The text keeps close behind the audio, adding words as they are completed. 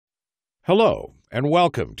Hello, and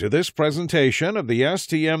welcome to this presentation of the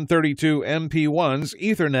STM32MP1's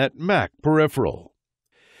Ethernet Mac peripheral.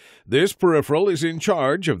 This peripheral is in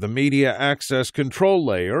charge of the media access control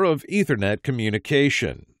layer of Ethernet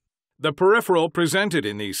communication. The peripheral presented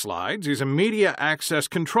in these slides is a media access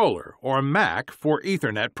controller, or MAC, for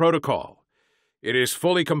Ethernet protocol. It is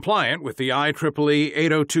fully compliant with the IEEE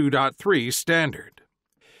 802.3 standard.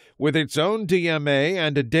 With its own DMA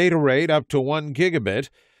and a data rate up to 1 gigabit,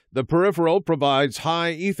 the peripheral provides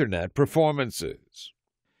high Ethernet performances.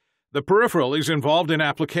 The peripheral is involved in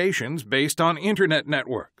applications based on Internet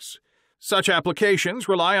networks. Such applications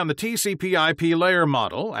rely on the TCP/IP layer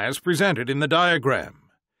model as presented in the diagram.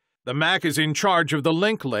 The MAC is in charge of the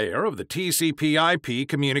link layer of the TCP/IP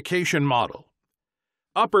communication model.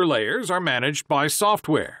 Upper layers are managed by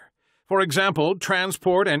software. For example,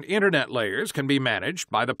 transport and Internet layers can be managed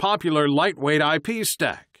by the popular lightweight IP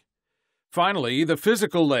stack. Finally, the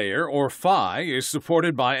physical layer, or PHY, is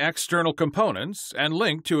supported by external components and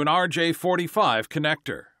linked to an RJ45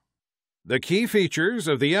 connector. The key features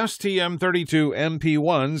of the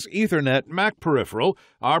STM32MP1's Ethernet Mac peripheral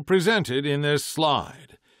are presented in this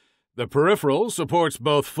slide. The peripheral supports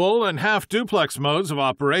both full and half-duplex modes of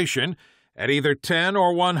operation at either 10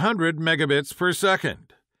 or 100 megabits per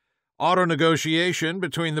second. Auto-negotiation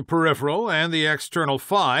between the peripheral and the external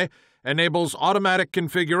PHY enables automatic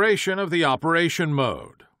configuration of the operation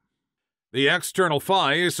mode. The external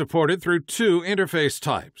PHY is supported through two interface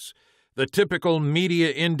types, the typical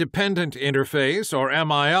media-independent interface, or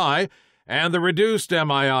MII, and the reduced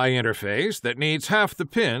MII interface that needs half the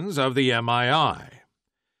pins of the MII.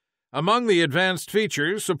 Among the advanced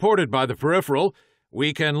features supported by the peripheral,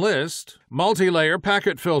 we can list multi-layer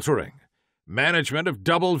packet filtering, management of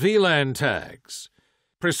double VLAN tags,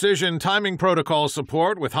 precision timing protocol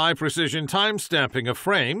support with high-precision timestamping of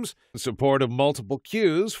frames, support of multiple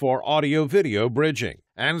queues for audio-video bridging,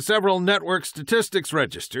 and several network statistics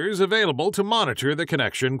registers available to monitor the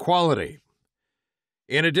connection quality.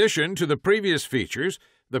 In addition to the previous features,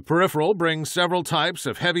 the peripheral brings several types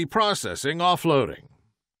of heavy processing offloading.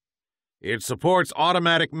 It supports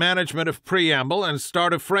automatic management of preamble and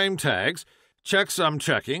start of frame tags, checksum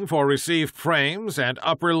checking for received frames and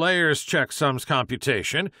upper layers checksums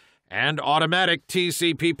computation, and automatic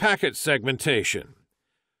TCP packet segmentation.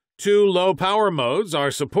 Two low-power modes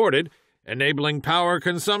are supported, enabling power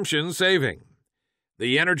consumption saving.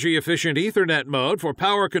 The energy-efficient Ethernet mode for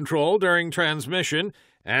power control during transmission,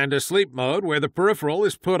 and a sleep mode where the peripheral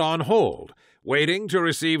is put on hold, waiting to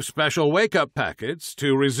receive special wake-up packets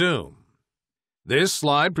to resume. This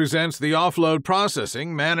slide presents the offload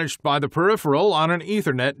processing managed by the peripheral on an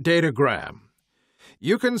Ethernet datagram.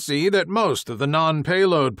 You can see that most of the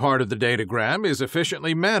non-payload part of the datagram is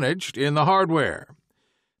efficiently managed in the hardware.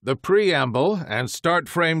 The preamble and start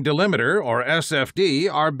frame delimiter, or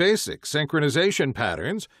SFD, are basic synchronization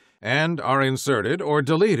patterns and are inserted or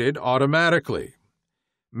deleted automatically.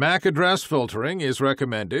 MAC address filtering is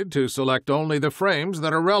recommended to select only the frames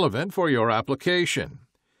that are relevant for your application.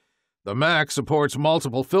 The MAC supports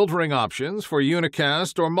multiple filtering options for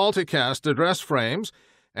unicast or multicast address frames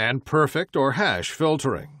and perfect or hash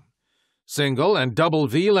filtering. Single and double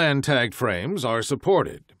VLAN tagged frames are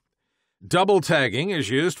supported. Double tagging is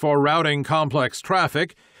used for routing complex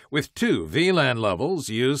traffic, with two VLAN levels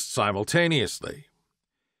used simultaneously.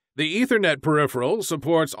 The Ethernet peripheral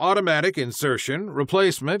supports automatic insertion,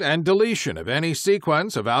 replacement, and deletion of any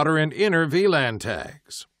sequence of outer and inner VLAN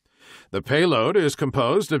tags. The payload is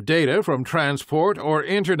composed of data from transport or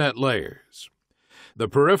Internet layers. The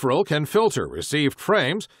peripheral can filter received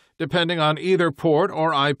frames depending on either port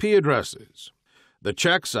or IP addresses. The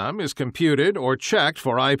checksum is computed or checked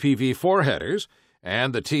for IPv4 headers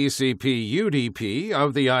and the TCP/UDP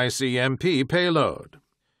of the ICMP payload.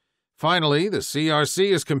 Finally, the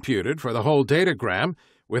CRC is computed for the whole datagram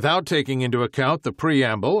without taking into account the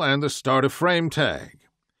preamble and the start of frame tag.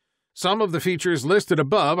 Some of the features listed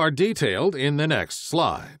above are detailed in the next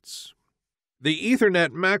slides. The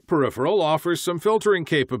Ethernet Mac peripheral offers some filtering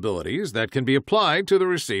capabilities that can be applied to the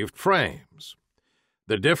received frames.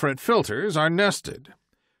 The different filters are nested.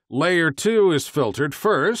 Layer 2 is filtered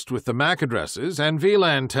first with the MAC addresses and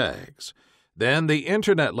VLAN tags. Then the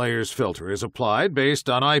Internet layers filter is applied based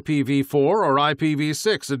on IPv4 or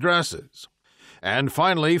IPv6 addresses. And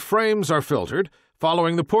finally, frames are filtered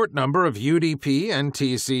following the port number of UDP and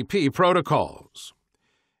TCP protocols.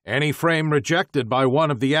 Any frame rejected by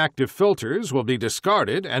one of the active filters will be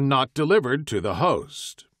discarded and not delivered to the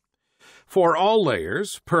host. For all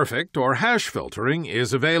layers, perfect or hash filtering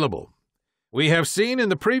is available. We have seen in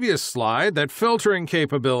the previous slide that filtering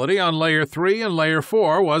capability on Layer 3 and Layer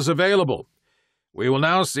 4 was available. We will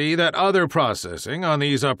now see that other processing on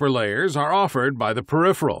these upper layers are offered by the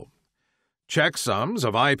peripheral. Checksums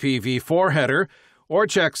of IPv4 header or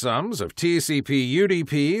checksums of TCP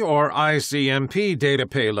UDP or ICMP data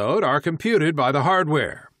payload are computed by the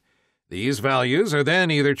hardware. These values are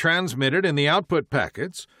then either transmitted in the output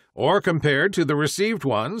packets or compared to the received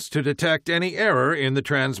ones to detect any error in the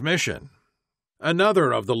transmission.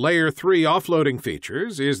 Another of the Layer 3 offloading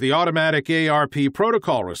features is the automatic ARP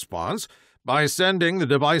protocol response by sending the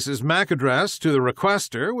device's MAC address to the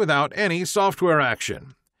requester without any software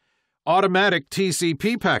action. Automatic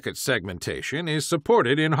TCP packet segmentation is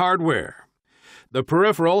supported in hardware. The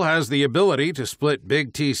peripheral has the ability to split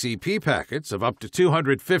big TCP packets of up to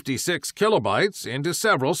 256 kilobytes into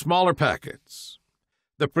several smaller packets.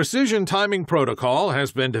 The Precision Timing Protocol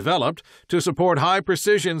has been developed to support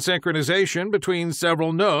high-precision synchronization between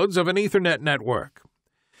several nodes of an Ethernet network.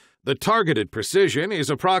 The targeted precision is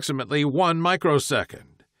approximately 1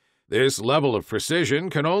 microsecond. This level of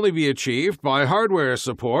precision can only be achieved by hardware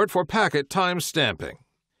support for packet timestamping.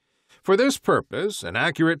 For this purpose, an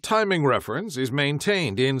accurate timing reference is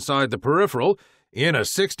maintained inside the peripheral in a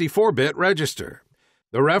 64-bit register.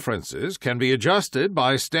 The references can be adjusted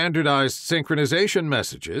by standardized synchronization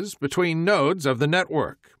messages between nodes of the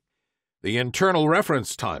network. The internal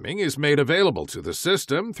reference timing is made available to the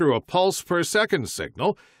system through a pulse-per-second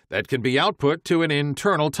signal that can be output to an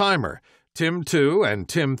internal timer, TIM2 and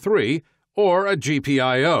TIM3, or a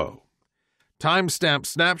GPIO. Timestamp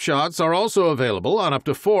snapshots are also available on up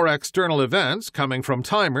to 4 external events coming from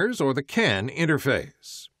timers or the CAN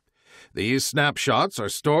interface. These snapshots are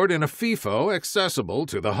stored in a FIFO accessible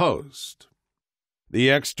to the host. The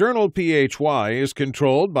external PHY is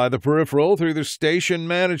controlled by the peripheral through the Station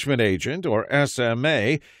Management Agent, or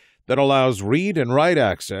SMA, that allows read and write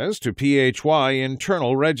access to PHY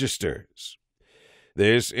internal registers.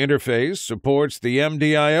 This interface supports the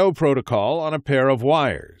MDIO protocol on a pair of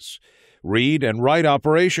wires. Read and write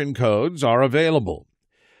operation codes are available.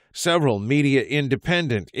 Several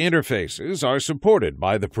media-independent interfaces are supported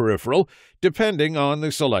by the peripheral, depending on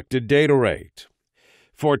the selected data rate.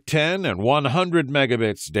 For 10 and 100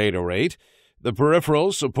 megabits data rate, the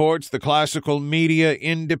peripheral supports the classical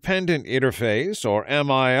media-independent interface, or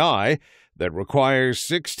MII, that requires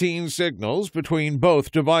 16 signals between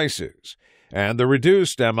both devices, and the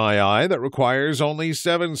reduced MII that requires only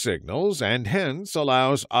 7 signals and hence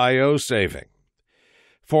allows I/O saving.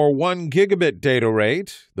 For 1 gigabit data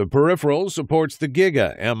rate, the peripheral supports the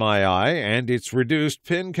Giga MII and its reduced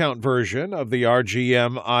pin count version of the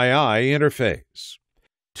RGM-II interface.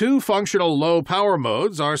 2 functional low-power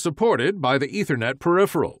modes are supported by the Ethernet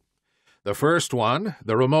peripheral. The first one,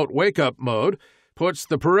 the remote wake-up mode, puts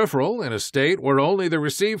the peripheral in a state where only the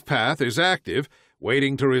receive path is active,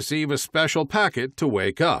 waiting to receive a special packet to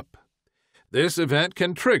wake up. This event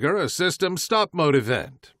can trigger a system stop mode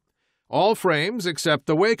event. All frames except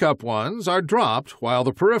the wake-up ones are dropped while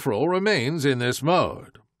the peripheral remains in this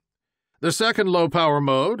mode. The second low-power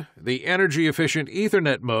mode, the energy-efficient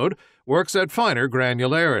Ethernet mode, works at finer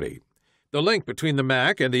granularity. The link between the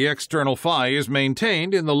MAC and the external PHY is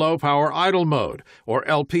maintained in the low-power idle mode, or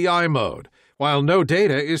LPI mode, while no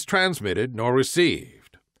data is transmitted nor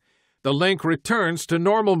received. The link returns to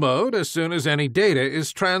normal mode as soon as any data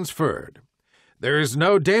is transferred. There is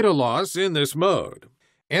no data loss in this mode.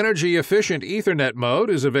 Energy-efficient Ethernet mode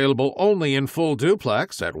is available only in full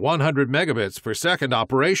duplex at 100 megabits per second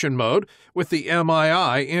operation mode with the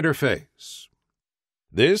MII interface.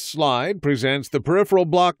 This slide presents the peripheral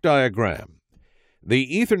block diagram. The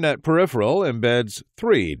Ethernet peripheral embeds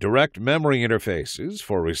 3 direct memory interfaces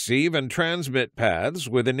for receive and transmit paths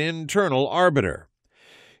with an internal arbiter.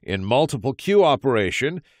 In multiple queue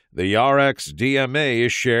operation, the RX DMA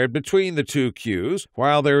is shared between the 2 queues,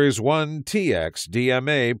 while there is 1 TX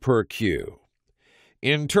DMA per queue.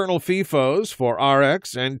 Internal FIFOs for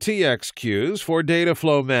RX and TX queues for data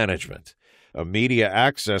flow management. A media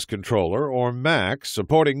access controller, or MAC,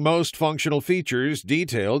 supporting most functional features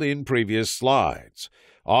detailed in previous slides.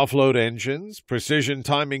 Offload engines, precision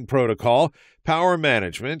timing protocol, power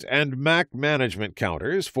management, and MAC management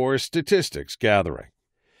counters for statistics gathering.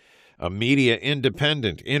 A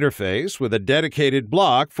media-independent interface with a dedicated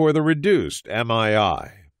block for the reduced MII.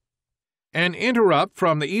 An interrupt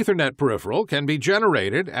from the Ethernet peripheral can be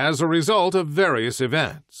generated as a result of various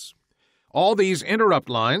events. All these interrupt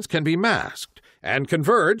lines can be masked and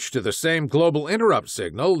converge to the same global interrupt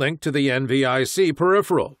signal linked to the NVIC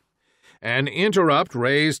peripheral. An interrupt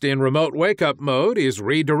raised in remote wake-up mode is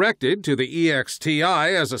redirected to the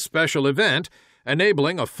EXTI as a special event,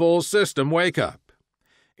 enabling a full system wake-up.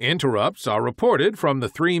 Interrupts are reported from the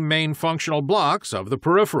 3 main functional blocks of the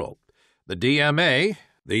peripheral: the DMA,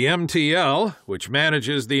 the MTL, which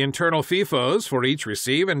manages the internal FIFOs for each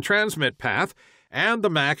receive and transmit path, and the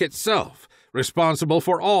MAC itself, responsible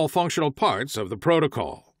for all functional parts of the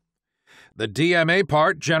protocol. The DMA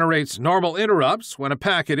part generates normal interrupts when a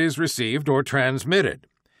packet is received or transmitted.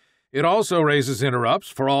 It also raises interrupts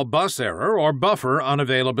for all bus error or buffer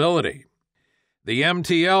unavailability. The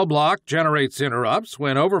MTL block generates interrupts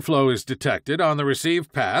when overflow is detected on the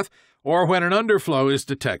receive path or when an underflow is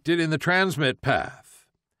detected in the transmit path.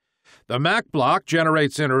 The MAC block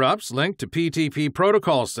generates interrupts linked to PTP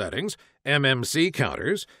protocol settings, MMC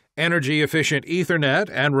counters, energy-efficient Ethernet,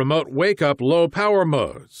 and remote wake-up low-power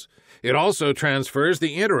modes. It also transfers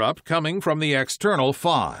the interrupt coming from the external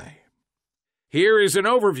PHY. Here is an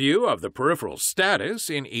overview of the peripheral status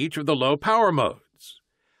in each of the low-power modes.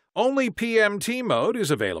 Only PMT mode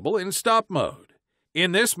is available in stop mode.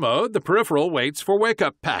 In this mode, the peripheral waits for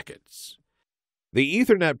wake-up packets. The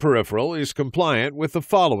Ethernet peripheral is compliant with the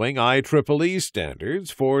following IEEE standards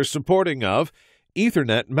for supporting of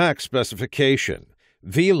Ethernet MAC specification,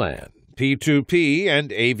 VLAN, P2P,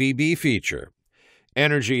 and AVB feature,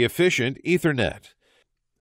 energy-efficient Ethernet,